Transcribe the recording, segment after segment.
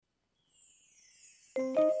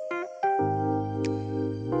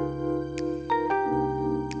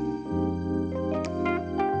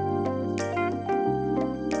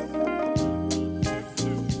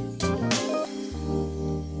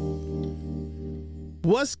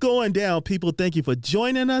What's going down, people? Thank you for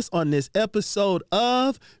joining us on this episode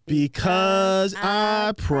of Because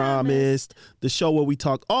I Promised, the show where we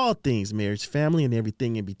talk all things marriage, family, and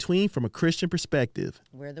everything in between from a Christian perspective.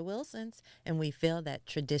 We're the Wilsons, and we feel that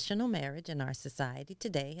traditional marriage in our society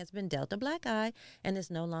today has been dealt a black eye and is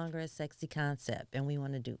no longer a sexy concept. And we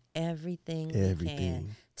want to do everything we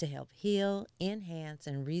can to help heal, enhance,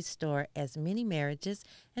 and restore as many marriages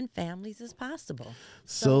and families as possible.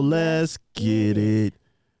 So let's get it.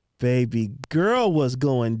 Baby girl, what's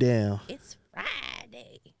going down? It's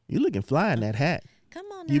Friday. You looking fly in that hat. Come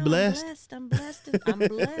on now. You blessed? I'm blessed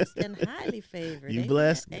and highly favored. You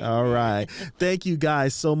blessed? Amen. All right. Thank you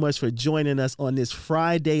guys so much for joining us on this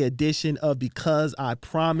Friday edition of Because I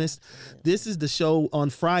Promised. Absolutely. This is the show on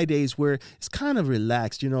Fridays where it's kind of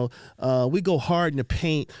relaxed. You know, we go hard in the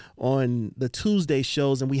paint on the Tuesday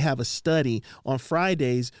shows and we have a study. On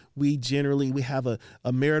Fridays, we have a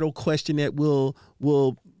marital question that we'll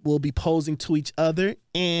be posing to each other,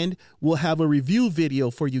 and we'll have a review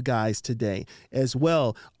video for you guys today as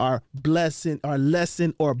well. Our lesson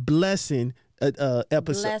episode.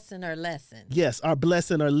 Lesson or lesson. Yes, our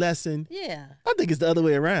blessing or lesson. Yeah. I think it's the other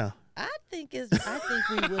way around. I think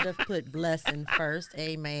we would have put blessing first.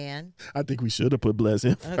 Amen. I think we should have put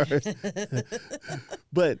blessing first.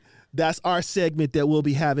 But that's our segment that we'll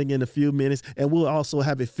be having in a few minutes, and we'll also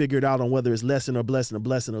have it figured out on whether it's lesson or blessing or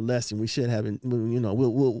blessing or lesson. We should have it. You know,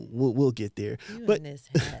 we'll get there. But in this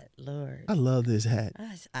hat, Lord, I love this hat.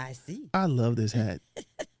 I see. I love this hat.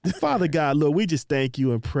 Father God, Lord, we just thank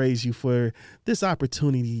you and praise you for this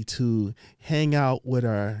opportunity to hang out with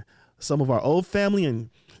some of our old family and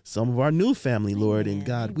some of our new family, Lord. And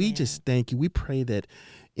God, we just thank you. We pray that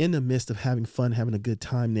in the midst of having fun, having a good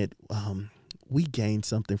time, that we gain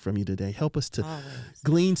something from you today. Help us to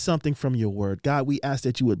glean something from your word. God, we ask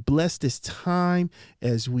that you would bless this time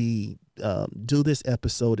as we do this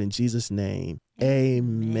episode in Jesus' name.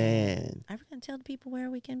 Amen. Are we going to tell the people where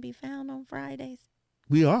we can be found on Fridays?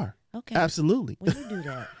 We are. Okay. Absolutely. Will you do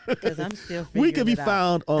that? Because I'm still figuring We can be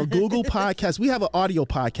found on Google Podcasts. We have an audio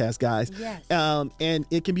podcast, guys. Yes. And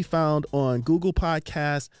it can be found on Google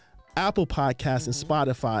Podcasts, Apple Podcasts, and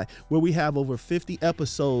Spotify, where we have over 50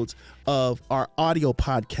 episodes of our audio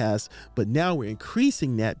podcast. But now we're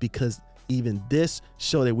increasing that because even this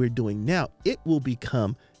show that we're doing now, it will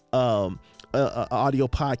become an audio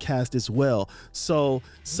podcast as well. So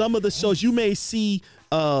some of the shows you may see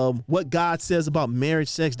what God says about marriage,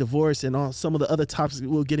 sex, divorce, and all some of the other topics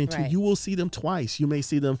we'll get into. Right. You will see them twice. You may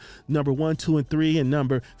see them number 1, 2, and 3, and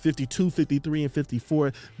number 52, 53, and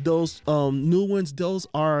 54. Those new ones, those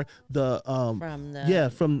are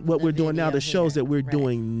from what we're doing now, the shows that we're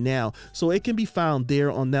doing now. So it can be found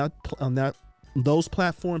there on those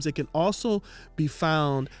platforms. It can also be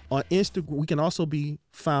found on Instagram. We can also be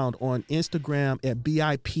found on Instagram at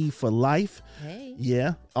BIP for Life. Hey.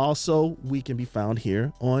 Yeah. Also, we can be found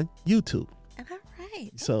here on YouTube. All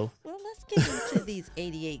right. So, well, let's get into these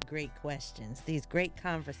 88 great questions, these great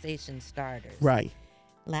conversation starters. Right.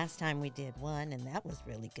 Last time we did one, and that was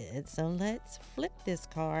really good. So let's flip this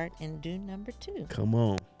card and do number 2. Come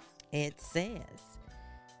on. It says,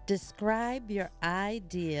 describe your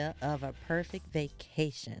idea of a perfect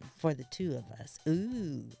vacation for the two of us.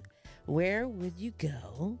 Ooh, where would you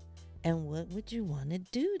go and what would you want to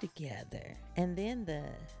do together? And then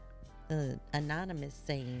the anonymous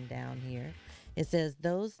saying down here, it says,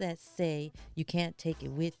 those that say you can't take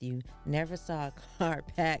it with you never saw a car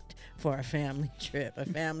packed for a family trip, a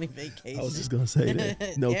family vacation. I was just going to say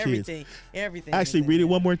that. No kids. Everything. Actually, read it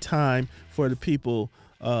one more time for the people.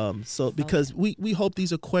 Because we hope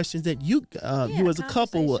these are questions that you as a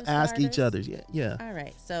couple will ask each other. Yeah. All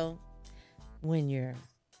right. So when you're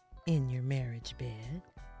in your marriage bed,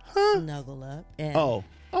 snuggle up and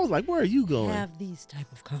I was like, where are you going? Have these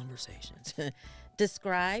type of conversations.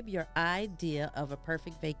 Describe your idea of a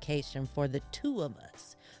perfect vacation for the two of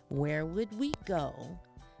us. Where would we go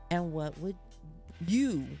and what would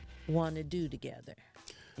you want to do together?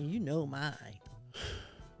 You know mine.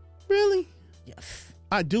 Really? Yeah.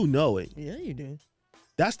 I do know it. Yeah, you do.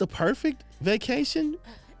 That's the perfect vacation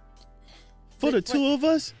for the two of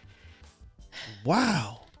us?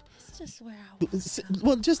 Wow. It's just where I want.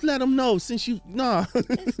 Well, just let them know since you,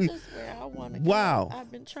 It's just where I want to go. Wow.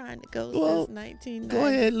 I've been trying to go since 1997. Go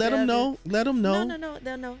ahead, let them know.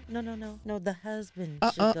 No. The husband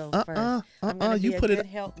should go first. I'm going to be a good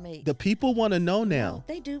helpmate. The people want to know now. No,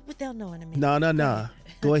 they do, but they'll know in a minute. No.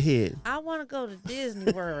 Go ahead. I want to go to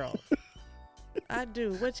Disney World. I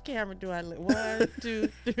do. Which camera do I look? 1, 2,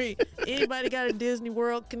 3. Anybody got a Disney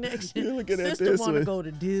World connection? You're looking at Sister this want to one. go to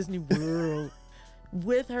Disney World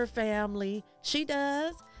with her family. She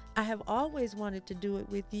does. I have always wanted to do it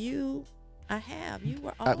with you. I have. You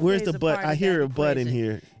were always Where's the a butt? part I of hear that a butt in equation.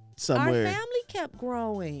 here somewhere. Our family kept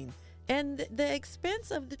growing, and the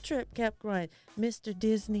expense of the trip kept growing. Mr.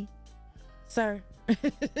 Disney, sir,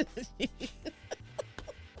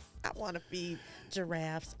 I want to feed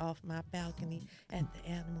giraffes off my balcony at the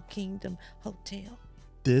Animal Kingdom Hotel.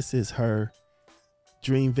 This is her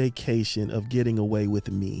dream vacation of getting away with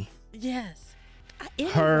me. Yes.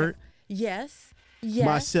 Her, Yes. Yes.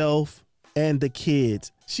 myself, and the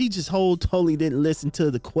kids. She just totally didn't listen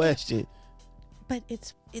to the question. But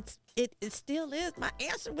it still is. My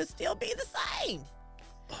answer would still be the same.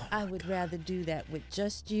 I would rather do that with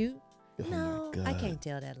just you. Oh my No, I God. can't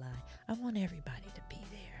tell that lie. I want everybody to be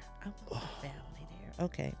there. I want the family there.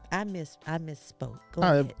 Okay. I misspoke. Go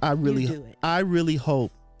ahead. I really, You do it. I really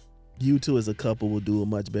hope you two as a couple will do a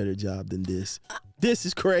much better job than this. This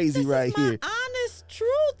is crazy This right is my here. honest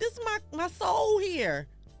truth. This is my soul here.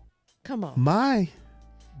 Come on. My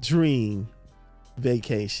dream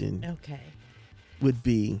vacation Okay. would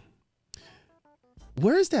be,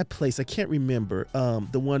 where's that place? I can't remember.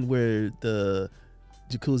 The one where the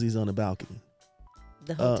jacuzzi's on the balcony.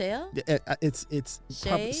 The hotel? It's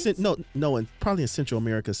probably, Shades? probably in Central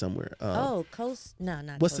America somewhere. Coast. No,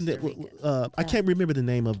 not What's Costa the name? Rica. I can't remember the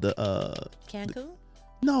name of the. Cancun?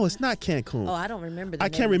 No, it's not Cancun. Oh, I don't remember the I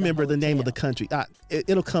name can't of the remember the name of the hotel. country.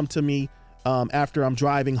 It'll come to me after I'm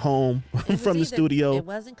driving home It was from the either- studio. It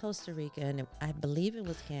wasn't Costa Rica, and I believe it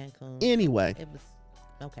was Cancun. Anyway, It was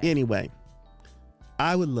okay. anyway,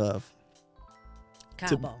 I would love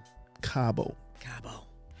Cabo. Cabo. Cabo.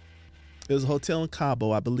 There's a hotel in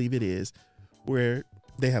Cabo, I believe it is, where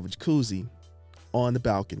they have a jacuzzi on the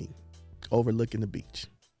balcony overlooking the beach.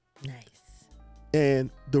 Nice. And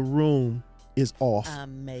the room is off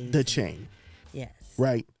Amazing. the chain, Yes.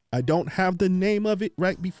 right? I don't have the name of it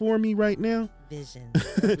right before me right now Vision.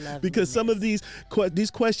 because some of these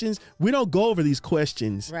questions, we don't go over these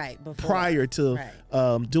questions right before prior to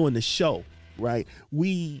right. doing the show, right?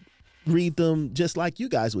 We read them just like you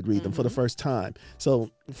guys would read them for the first time. So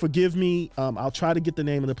forgive me. I'll try to get the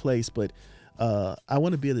name of the place, but I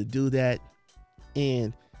want to be able to do that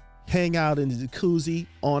and hang out in the jacuzzi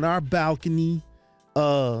on our balcony,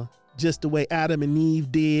 just the way Adam and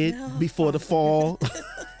Eve did No, before the fall.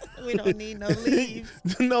 We don't need no leaves.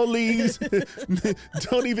 No leaves.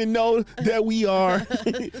 Don't even know that we are.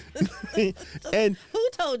 And Who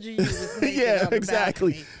told you was naked yeah, on the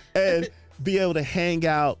exactly. balcony? And be able to hang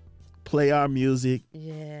out, play our music,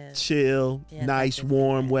 Yes. chill, Yes, I nice can see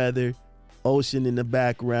warm that. weather, ocean in the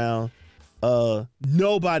background.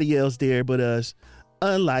 Nobody else there but us.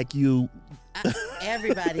 Unlike you,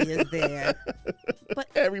 Everybody is there. But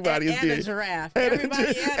Everybody is and there. a giraffe. And a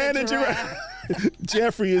Everybody gi- and a giraffe.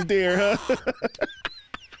 Jeffrey is there, huh?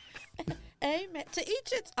 Amen. To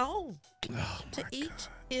each its own. To each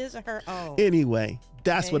is her own. Anyway,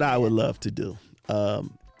 that's what I would Amen. love to do.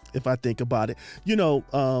 If I think about it,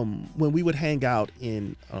 when we would hang out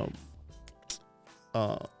in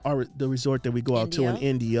the resort that we go out to in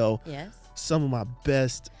Indio, Yes. some of my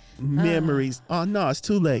best memories. Oh no, it's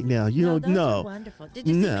too late now. You No, don't those are know. wonderful. Did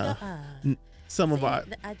you No. see Some of our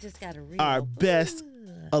I just got to read our best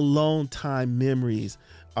alone time memories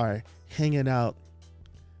are hanging out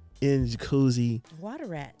in the jacuzzi, water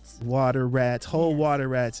rats. water rats, whole Yes. water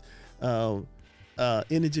rats, in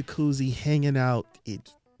the jacuzzi, hanging out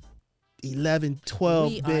at 11,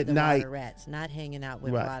 12 We are the midnight. water rats, not hanging out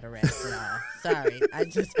with Right. water rats at all. Sorry, I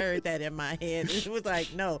just heard that in my head. It was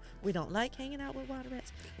like, no, we don't like hanging out with water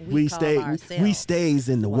rats. We call stay. We ourselves stays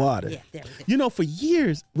in the water. Yeah, there we go. You know, for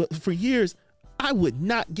years, I would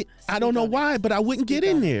not get. I don't Speak know on it. why, but I wouldn't Speak get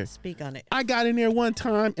in on it. there. Speak on it. I got in there one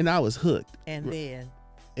time and I was hooked, And then,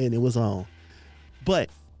 and it was on. But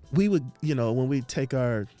we would, when we take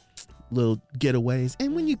our little getaways,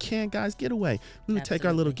 and when you can, guys, get away. We would take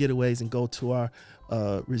our little getaways and go to our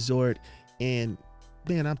resort, and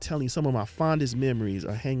man, I'm telling you, some of my fondest memories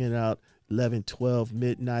are hanging out 11, 12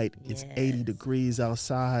 midnight. It's 80 Yes. degrees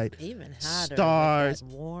outside. even hotter. with Stars, that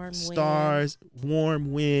warm wind. Stars,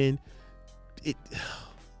 warm wind. It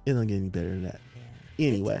don't get any better than that. Yeah.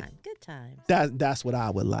 Anyway. Good times. That's what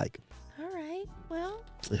I would like. All right. Well,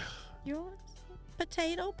 yours,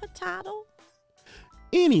 potato.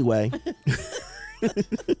 Anyway,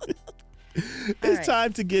 it's right.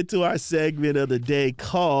 time to get to our segment of the day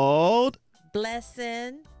called.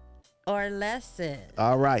 Blessing or lesson.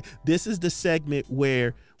 All right. This is the segment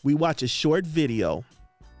where we watch a short video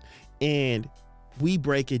and we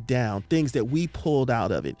break it down, things that we pulled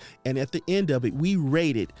out of it. And at the end of it, we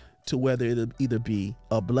rate it to whether it'll either be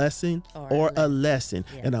a blessing or a lesson.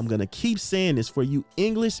 Yes. And I'm going to keep saying this for you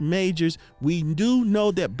English majors. We do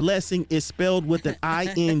know that blessing is spelled with an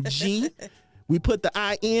I-N-G. We put the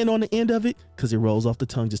I-N on the end of it because it rolls off the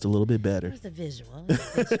tongue just a little bit better. It was a visual.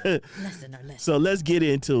 Lesson or lesson. So let's get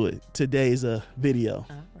into it. Today's video.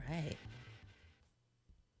 All right.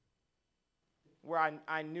 Where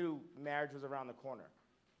I knew marriage was around the corner.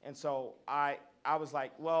 And so I was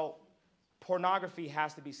like, well, pornography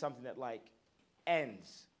has to be something that like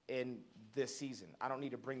ends in this season. I don't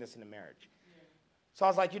need to bring this into marriage. Yeah. So I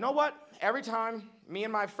was like, you know what? Every time me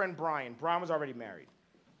and my friend Brian was already married.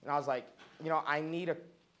 And I was like, you know, I need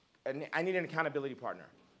an accountability partner.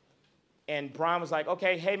 And Brian was like,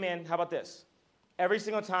 okay, hey man, how about this? Every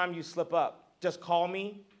single time you slip up, just call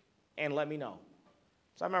me and let me know.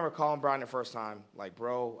 So I remember calling Brian the first time, like,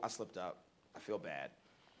 bro, I slipped up. I feel bad.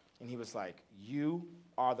 And he was like, you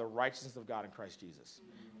are the righteousness of God in Christ Jesus.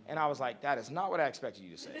 And I was like, that is not what I expected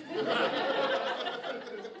you to say.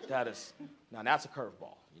 Now that's a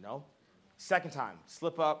curveball, you know? Second time,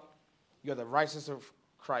 slip up, you're the righteousness of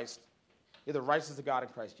Christ. You're the righteousness of God in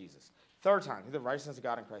Christ Jesus. Third time, you're the righteousness of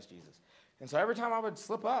God in Christ Jesus. And so every time I would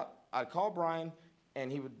slip up, I'd call Brian,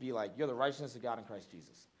 and he would be like, you're the righteousness of God in Christ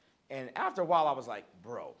Jesus. And after a while, I was like,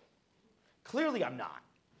 bro, clearly I'm not.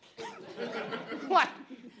 Like,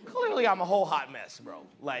 clearly I'm a whole hot mess, bro.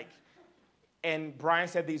 Like, and Brian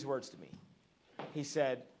said these words to me. He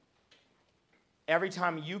said, every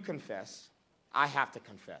time you confess, I have to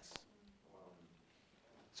confess.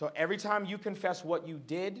 So every time you confess what you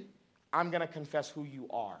did, I'm going to confess who you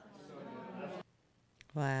are.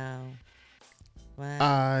 Wow.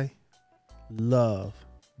 I love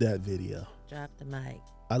that video. Drop the mic.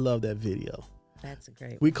 I love that video. That's a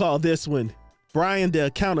great one. We call this one Brian the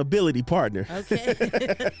accountability partner.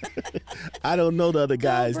 Okay. I don't know the other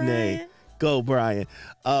guy's name. Go, Brian.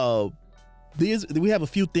 We have a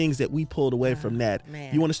few things that we pulled away from that.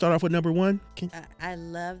 Man. You want to start off with number one? I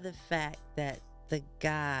love the fact that the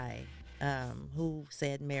guy who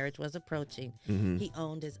said marriage was approaching, he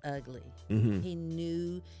owned his ugly. He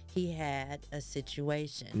knew he had a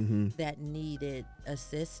situation that needed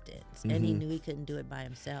assistance, and he knew he couldn't do it by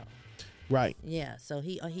himself. Right. Yeah, so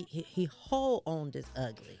he whole owned his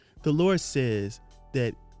ugly. The Lord says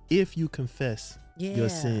that if you confess your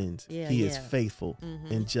sins, he is faithful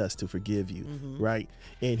and just to forgive you, right?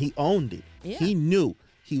 And he owned it. Yeah. He knew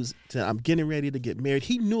I'm getting ready to get married.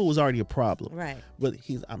 He knew it was already a problem. Right. But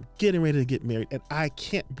I'm getting ready to get married, and I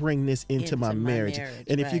can't bring this into my marriage.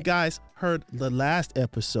 And if you guys heard the last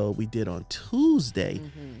episode we did on Tuesday,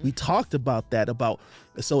 we talked about that.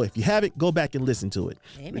 So if you haven't, go back and listen to it.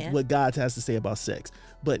 Amen. What God has to say about sex.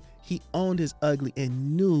 But he owned his ugly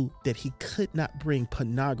and knew that he could not bring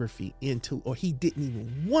pornography into, or he didn't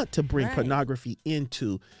even want to bring pornography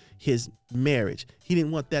into his marriage. He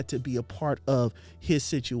didn't want that to be a part of his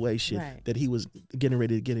situation that he was getting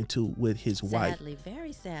ready to get into with his wife. Sadly,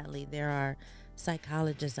 very sadly, there are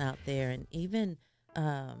psychologists out there and even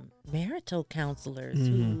marital counselors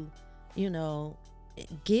who, you know,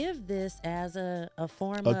 give this as a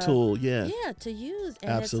form of tool, to use.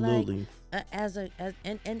 And absolutely. It's like,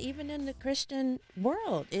 and even in the Christian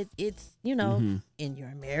world, it's you know, in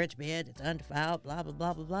your marriage bed, it's undefiled, blah blah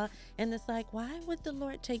blah blah blah. And it's like, why would the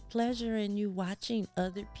Lord take pleasure in you watching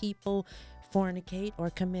other people fornicate or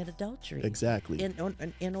commit adultery? Exactly.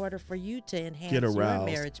 In order for you to enhance your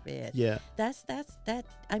marriage bed. Yeah. That's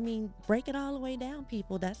I mean, break it all the way down,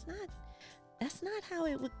 people. That's not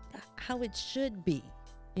how it should be,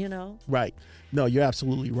 you know? Right. No, you're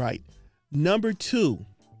absolutely right. Number two,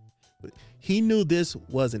 he knew this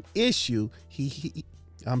was an issue. He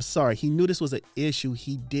knew this was an issue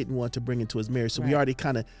he didn't want to bring into his marriage. So we already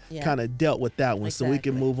kind of dealt with that one. Exactly. So we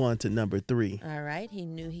can move on to number three. All right. He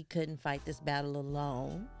knew he couldn't fight this battle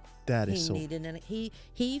alone. That is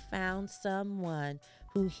he found someone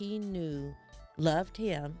who he knew loved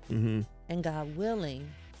him and God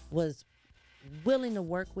was willing to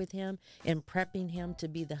work with him and prepping him to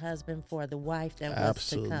be the husband for the wife that was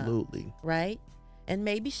to come. Absolutely. Right? And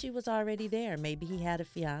maybe she was already there. Maybe he had a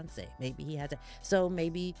fiance. So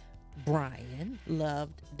maybe Brian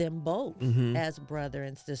loved them both as brother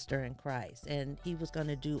and sister in Christ. And he was going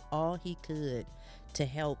to do all he could to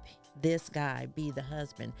help this guy be the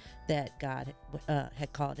husband that God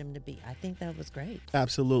had called him to be. I think that was great.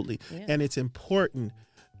 Absolutely. Yeah. And it's important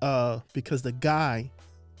because the guy,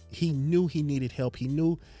 he knew he needed help. He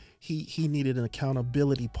knew he needed an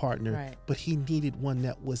accountability partner, but he needed one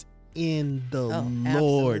that was in the Lord.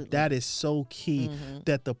 Absolutely. That is so key,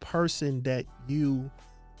 that the person that you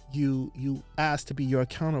you ask to be your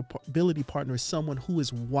accountability partner is someone who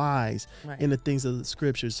is wise Right. in the things of the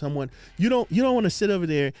scriptures. Someone you don't want to sit over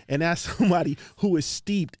there and ask somebody who is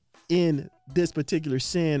steeped in this particular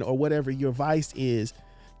sin or whatever your vice is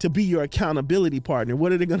to be your accountability partner.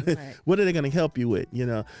 What are they gonna Right. What are they gonna help you with?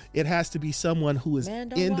 It has to be someone who is Man,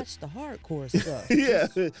 don't in watch the hardcore stuff. yeah,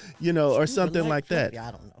 or Just something like that. Fluffy,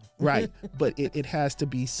 I don't know. Right. But it has to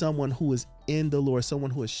be someone who is in the Lord,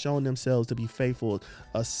 someone who has shown themselves to be faithful,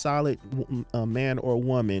 a solid man or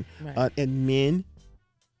woman. Right. And men,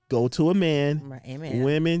 go to a man. Right.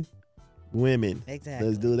 Amen. Women. Exactly.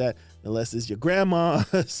 Let's do that. Unless it's your grandma,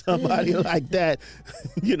 somebody like that.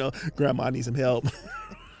 Grandma needs some help.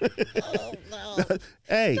 Oh, no.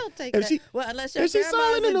 Hey, Don't take if that. she, Well, unless your if she's grandma's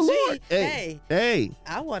solid in a the G. Lord, hey.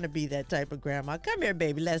 I want to be that type of grandma. Come here,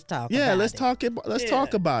 baby. Let's talk. Yeah, about let's it. talk it. Let's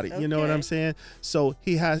talk about it. You know what Okay. I'm saying? So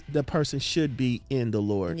the person should be in the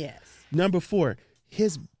Lord. Yes, Number 4,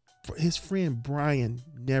 his friend Brian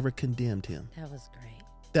never condemned him. that was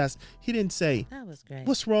great. He didn't say, That was great.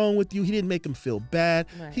 "What's wrong with you?" He didn't make him feel bad.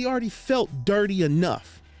 Right. He already felt dirty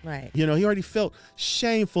enough. Right. He already felt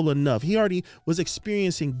shameful enough. He already was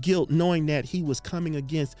experiencing guilt, knowing that he was coming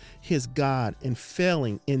against his God and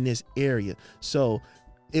failing in this area. So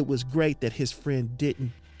it was great that his friend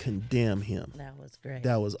didn't condemn him. That was great.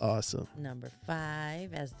 That was awesome. Number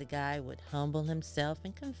 5, as the guy would humble himself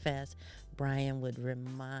and confess, Brian would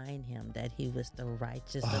remind him that he was the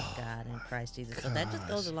righteous of God in Christ Jesus. So that just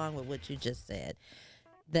goes along with what you just said.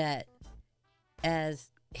 That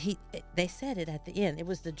they said it at the end. It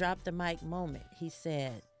was the drop the mic moment. He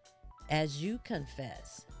said, as you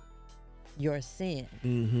confess your sin,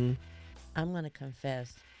 Mm-hmm. I'm going to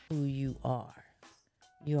confess who you are.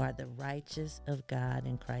 You are the righteous of God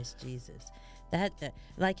in Christ Jesus. That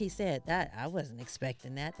like he said, that I wasn't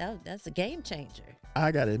expecting that. That's a game changer.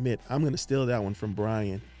 I got to admit, I'm going to steal that one from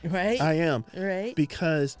Brian. Right? I am. Right?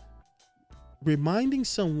 Because reminding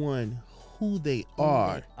someone who they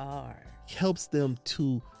are They are. helps them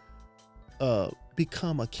to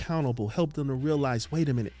become accountable, help them to realize, wait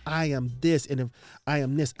a minute, I am this, and if I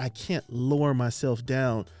am this, I can't lower myself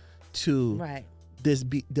down to Right. this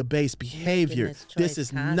debased behavior. Making This choice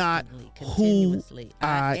is not constantly, who continuously.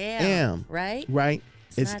 I am. Right? Right?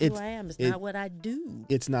 It's not who I am. It's not what I do.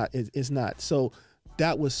 It's not. It's not. So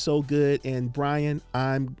that was so good. And Brian,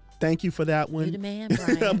 thank you for that one. You the man,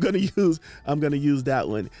 Brian. I'm gonna use that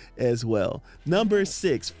one as well. Number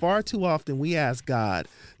 6, far too often we ask God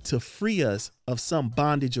to free us of some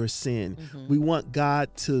bondage or sin. Mm-hmm. We want God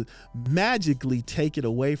to magically take it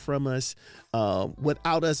away from us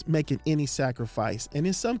without us making any sacrifice. And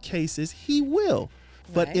in some cases, He will.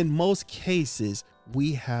 But Right. in most cases,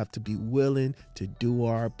 we have to be willing to do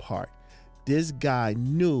our part. This guy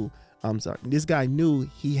knew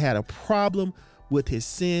he had a problem with his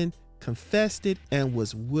sin, confessed it, and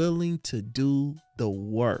was willing to do the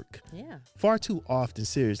work. Yeah. Far too often,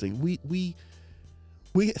 seriously, we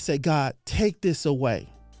say, God, take this away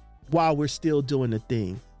while we're still doing the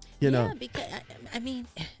thing. Yeah, because I mean,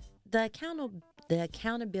 the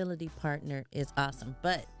accountability partner is awesome,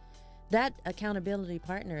 but that accountability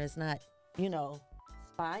partner is not,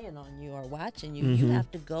 spying on you or watching you. You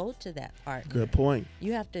have to go to that partner. Good point.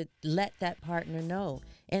 You have to let that partner know.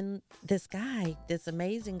 And this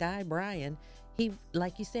amazing guy, Brian, he,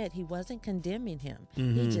 like you said, he wasn't condemning him.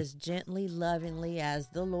 He just gently, lovingly, as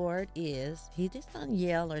the Lord is, he just don't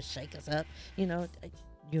yell or shake us up.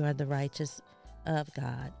 You are the righteous of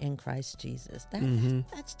God in Christ Jesus.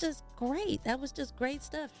 That's just great. That was just great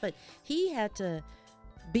stuff. But he had to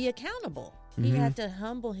be accountable. He had to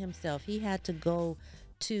humble himself. He had to go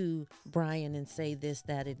to Brian and say this,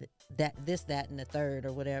 that, and the third,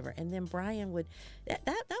 or whatever. And then Brian would.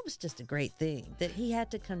 That was just a great thing that he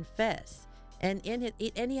had to confess, and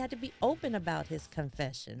he had to be open about his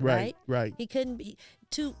confession. Right. Right. He couldn't be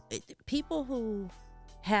to people who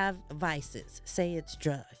have vices. Say it's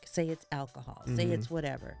drug. Say it's alcohol. Say it's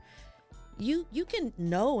whatever. You can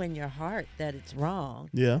know in your heart that it's wrong.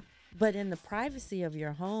 Yeah. But in the privacy of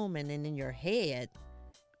your home and in your head,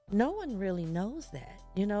 no one really knows that,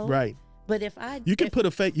 Right. But if You can put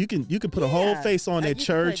a face. You can put a whole face on at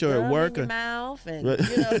church or at work. In your mouth, and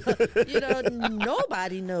Right.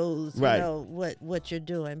 nobody knows Right. what you're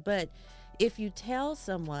doing. But if you tell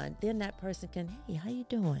someone, then that person can, hey, how you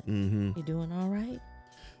doing? Mm-hmm. You doing all right?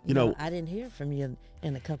 You know, I didn't hear from you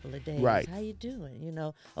in a couple of days. Right. How you doing?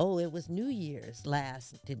 Oh, it was New Year's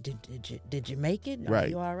last. Did you make it? Are Right.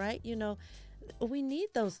 you all right? We need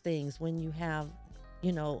those things when you have,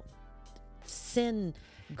 sin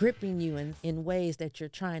gripping you in ways that you're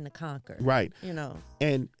trying to conquer. Right.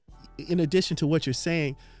 And in addition to what you're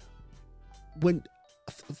saying, when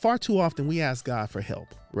far too often we ask God for help,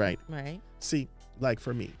 right? Right. See, like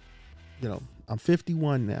for me, I'm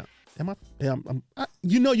 51 now.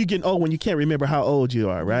 You're getting old when you can't remember how old you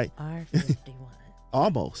are, right? You are 51.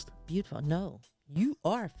 Almost. Beautiful. No, you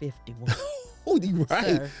are 51. Oh, you right.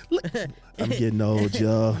 Sir. Look, I'm getting old,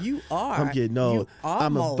 y'all. You are. I'm getting old. You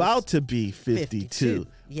I'm almost about to be 52.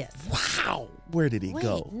 Yes. Wow. Where did he Wait,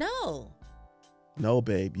 go? no. No,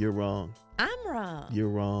 babe, you're wrong. I'm wrong. You're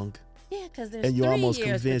wrong. Yeah, because there's And you 3 almost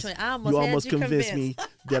years convinced between. I you almost had you convinced me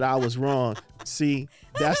that I was wrong. See,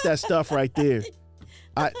 that's that stuff right there.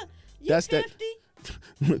 You that's 50?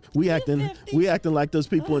 that we acting like those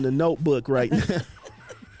people in the Notebook right now.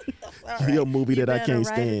 All Real movie You that I better can't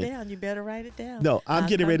write stand. It down. You better write it down. No, I'm I'll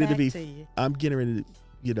getting come ready to back be. you. I'm getting ready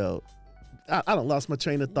to. I don't lost my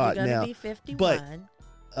train of thought You're gonna now. be 51.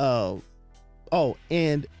 But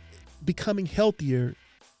and becoming healthier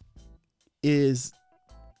is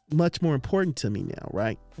much more important to me now,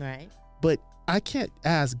 right? Right. But I can't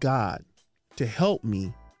ask God to help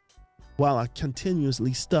me while I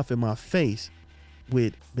continuously stuff in my face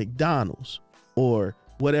with McDonald's or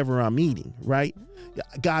whatever I'm eating, right?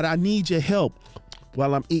 God, I need your help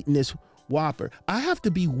while I'm eating this Whopper. I have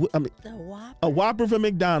to be The Whopper. a Whopper from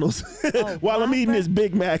McDonald's while I'm eating Whopper? this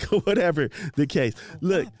Big Mac or whatever the case.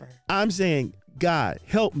 Look, Whopper. I'm saying, God,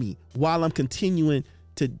 help me while I'm continuing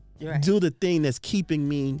to Right. do the thing that's keeping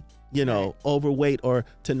me, Right. overweight or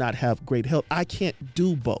to not have great health. I can't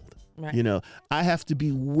do both. Right. I have to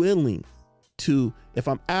be willing to, if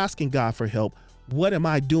I'm asking God for help, what am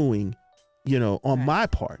I doing, on Right. my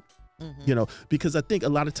part? Mhm. Because I think a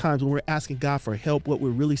lot of times when we're asking God for help, what we're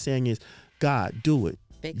really saying is, God, do it.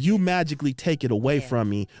 Fix You it. magically take it away Yeah. from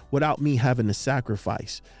me without me having to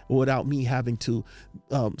sacrifice or without me having to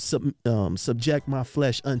subject my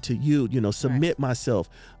flesh unto you, submit myself,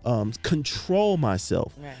 control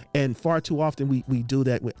myself. Right. And far too often we do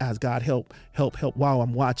that. We ask God, help while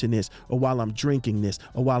I'm watching this or while I'm drinking this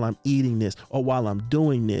or while I'm eating this or while I'm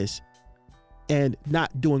doing this and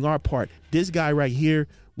not doing our part. This guy right here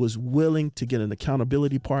was willing to get an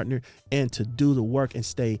accountability partner and to do the work and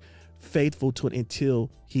stay faithful to it until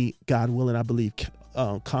he, God willing, I believe,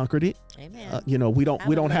 conquered it. Amen. We don't I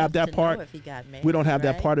would have love that to part. know if he got married, We don't have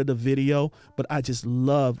that right? part of the video, but I just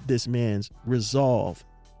love this man's resolve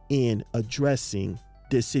in addressing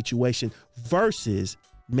this situation versus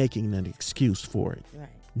making an excuse for it. Right.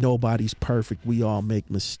 Nobody's perfect. We all make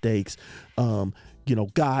mistakes.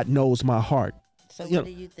 God knows my heart. So You what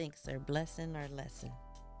know- do you think, sir? Blessing or lesson?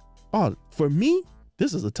 Oh, for me,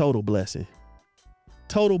 this is a total blessing.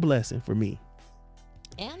 Total blessing for me.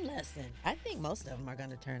 And lesson. I think most of them are going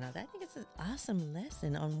to turn out. I think it's an awesome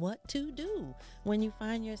lesson on what to do when you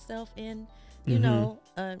find yourself in,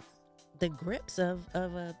 the grips of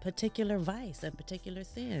a particular vice, a particular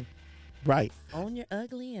sin. Right. Own your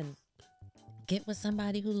ugly and get with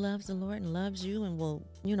somebody who loves the Lord and loves you and will,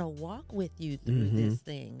 walk with you through this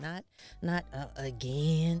thing. Not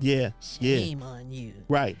again. Yeah. Yeah. Shame on you.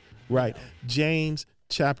 Right. James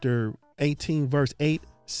chapter 18 verse 8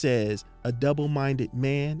 says, a double-minded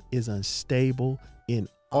man is unstable in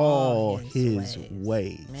all his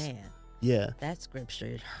ways. Man, Yeah. that scripture,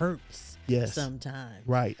 it hurts. Yes. Sometimes.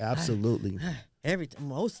 Right. Absolutely.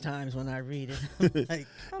 Most times when I read it, I'm like,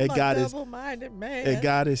 I'm And a God is- double-minded man. And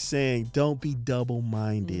God is saying, don't be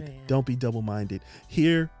double-minded. Man. Don't be double-minded.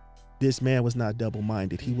 Here, this man was not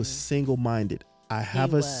double-minded. He was Mhm. single-minded. I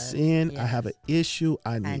have a was, sin. I have an yes. issue.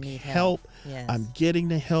 I need help. Yes. I'm getting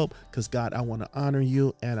the help because, God, I want to honor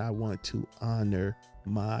you and I want to honor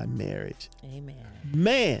my marriage. Amen.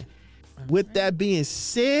 Man, with that being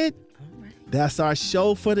said, All right. that's our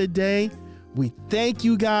show for today. We thank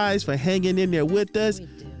you guys for hanging in there with us. We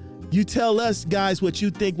do. You tell us, guys, what you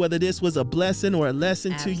think, whether this was a blessing or a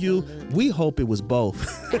lesson to you. Absolutely. We hope it was both.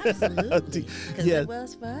 Absolutely. Because Yeah. it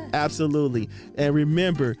was fun. Absolutely. And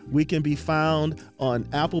remember, we can be found on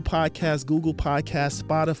Apple Podcasts, Google Podcasts,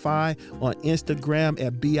 Spotify, on Instagram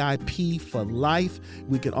at BIP for Life.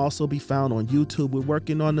 We can also be found on YouTube. We're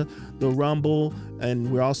working on the Rumble,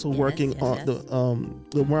 and we're also working on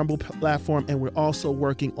the Rumble platform, and we're also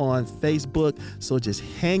working on Facebook. So just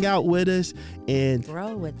hang out with us and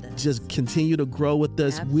Grow with us. just continue to grow with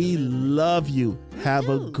us. We Absolutely. love you. Have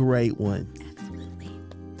a do. great one.